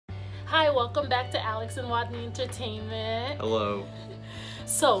Hi, welcome back to Alex and Wadney Entertainment. Hello.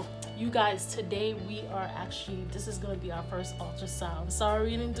 So, you guys, today we are this is going to be our first ultrasound.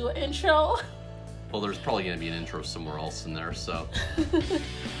 Sorry we didn't do an intro. Well, there's probably going to be an intro somewhere else in there, so.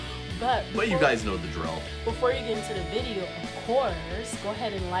 But you guys know the drill. Before you get into the video, of course, go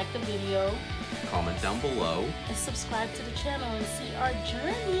ahead and like the video. Comment down below. And subscribe to the channel and see our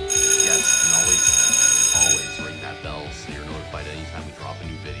journey. Yes, and always ring that bell so you're notified anytime we drop a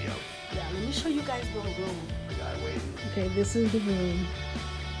new video. Yeah, let me show you guys the room. The guy waiting. Okay, this is the room.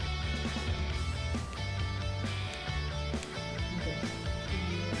 Okay.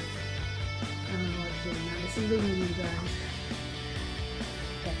 I don't know what's going on. This is the room, you guys.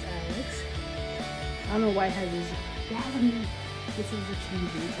 That's Alex. I don't know why it has this. This is the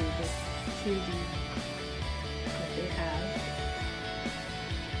changing table. Changing that they have.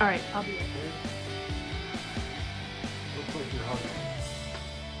 Alright, I'll be right there. Looks like you're hugging.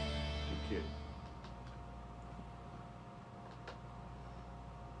 Good kid.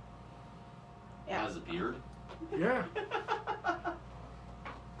 Yeah. Has a beard? Yeah.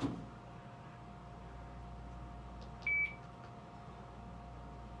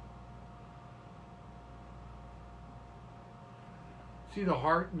 See the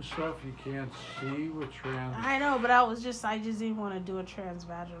heart and stuff you can't see with trans. I know, but I just didn't want to do a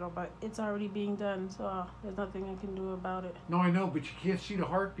transvaginal, but it's already being done, so there's nothing I can do about it. No, I know, but you can't see the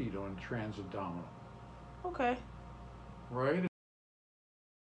heartbeat on transabdominal. Okay. Right?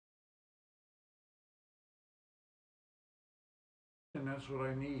 And that's what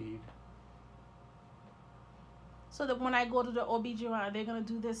I need. So that when I go to the OB/GYN, are they going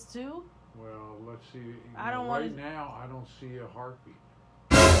to do this too? Well, let's see. Right now, I don't see a heartbeat.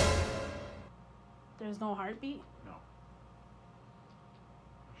 There's no heartbeat? No. I'll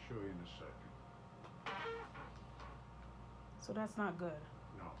show you in a second. So that's not good.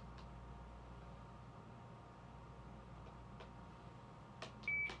 No.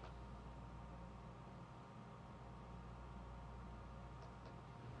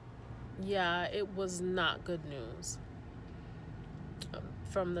 Yeah, it was not good news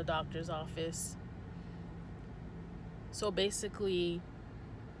from the doctor's office. So basically,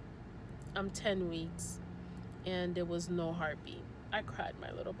 I'm 10 weeks and there was no heartbeat. I cried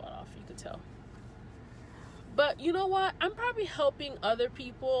my little butt off, you could tell. But you know what? I'm probably helping other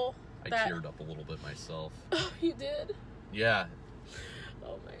people. I teared up a little bit myself. Oh, you did? Yeah.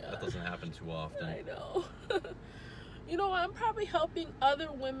 Oh my God. That doesn't happen too often. I know. You know, I'm probably helping other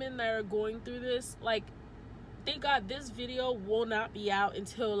women that are going through this. Like, thank God this video will not be out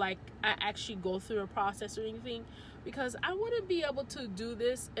until, like, I actually go through a process or anything. Because I wouldn't be able to do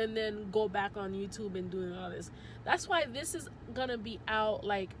this and then go back on YouTube and doing all this. That's why this is going to be out,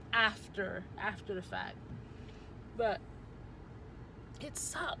 like, after the fact. But it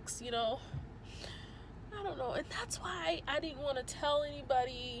sucks, you know. I don't know. And that's why I didn't want to tell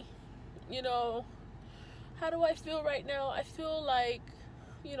anybody, you know. How do I feel right now? I feel like,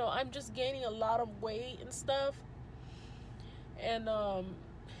 you know, I'm just gaining a lot of weight and stuff. And,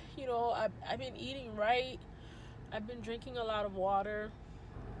 you know, I've been eating right. I've been drinking a lot of water.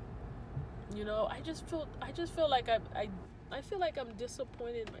 You know, I just feel like I feel like I'm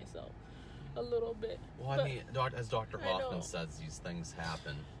disappointed in myself a little bit. Well, I mean, as Dr. Hoffman says, these things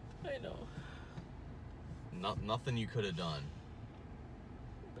happen. I know. Nothing you could have done.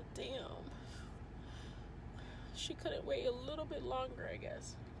 But damn. She couldn't wait a little bit longer, I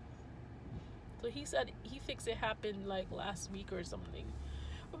guess. So he said he thinks it happened like last week or something.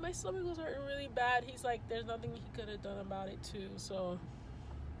 But my stomach was hurting really bad. He's like, there's nothing he could have done about it too. So,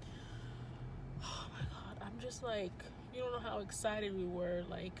 oh my God, I'm just like, you don't know how excited we were.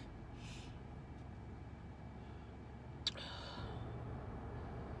 Like,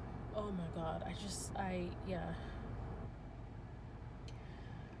 oh my God, yeah.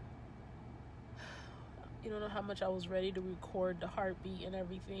 You don't know how much I was ready to record the heartbeat and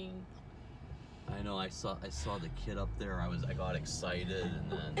everything. I know. I saw the kid up there. I got excited,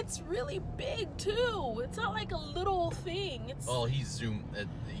 and then it's really big too. It's not like a little thing. It's he zoomed in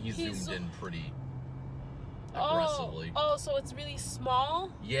pretty aggressively. Oh, so it's really small.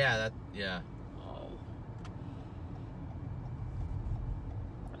 Yeah. Oh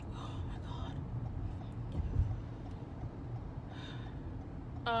my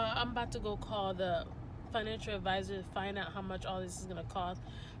God. I'm about to go call the financial advisor to find out how much all this is gonna cost,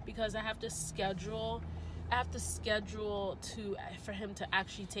 because I have to schedule for him to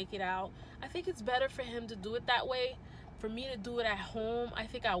actually take it out. I think it's better for him to do it that way. For me to do it at home, I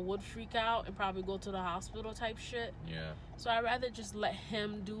think I would freak out and probably go to the hospital type shit. Yeah. So I'd rather just let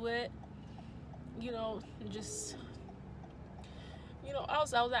him do it, you know, and just You know, I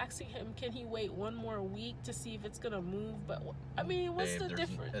was asking him, can he wait one more week to see if it's gonna move? But I mean, what's the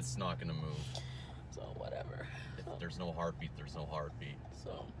difference? It's not gonna move. So whatever. If there's no heartbeat, there's no heartbeat.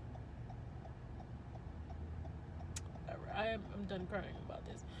 So whatever. I'm done crying about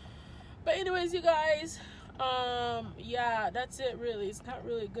this. But anyways, you guys, yeah, that's it. Really, it's not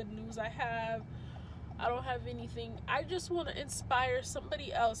really good news I have. I don't have anything. I just want to inspire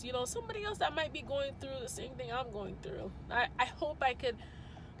somebody else, you know, somebody else that might be going through the same thing I'm going through. I hope I could,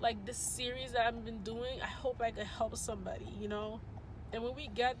 like this series that I've been doing, I hope I could help somebody, you know. And when we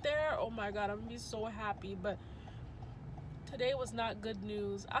get there, oh my God, I'm gonna be so happy. But today was not good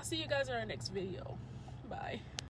news. I'll see you guys in our next video. Bye.